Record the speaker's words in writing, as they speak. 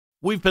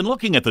We've been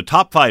looking at the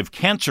top 5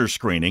 cancer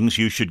screenings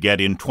you should get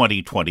in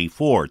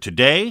 2024.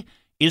 Today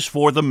is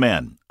for the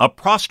men, a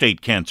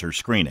prostate cancer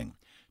screening.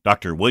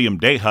 Dr. William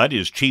Dahut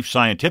is Chief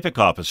Scientific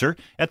Officer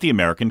at the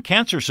American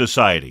Cancer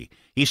Society.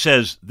 He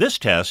says this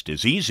test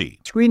is easy.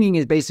 Screening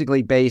is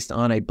basically based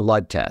on a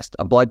blood test.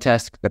 A blood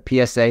test, the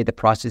PSA, the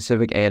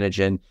prostate-specific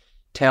antigen,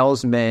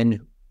 tells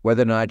men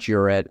whether or not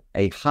you're at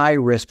a high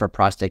risk for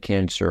prostate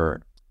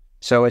cancer.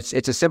 So it's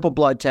a simple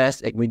blood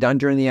test. It can be done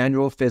during the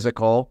annual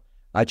physical.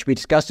 It should be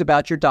discussed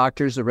about your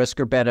doctors, the risk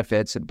or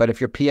benefits. But if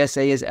your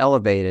PSA is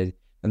elevated,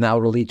 then that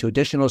will lead to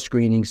additional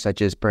screenings,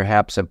 such as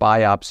perhaps a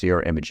biopsy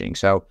or imaging.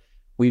 So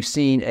we've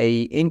seen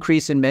an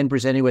increase in men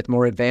presenting with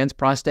more advanced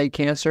prostate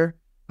cancer.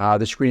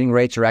 The screening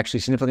rates are actually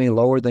significantly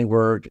lower than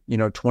were,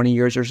 20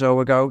 years or so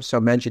ago. So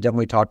men should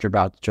definitely talk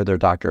to their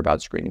doctor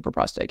about screening for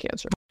prostate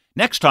cancer.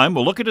 Next time,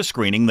 we'll look at a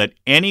screening that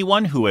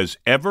anyone who has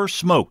ever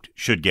smoked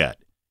should get.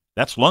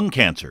 That's lung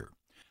cancer.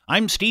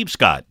 I'm Steve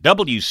Scott,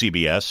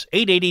 WCBS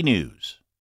 880 News.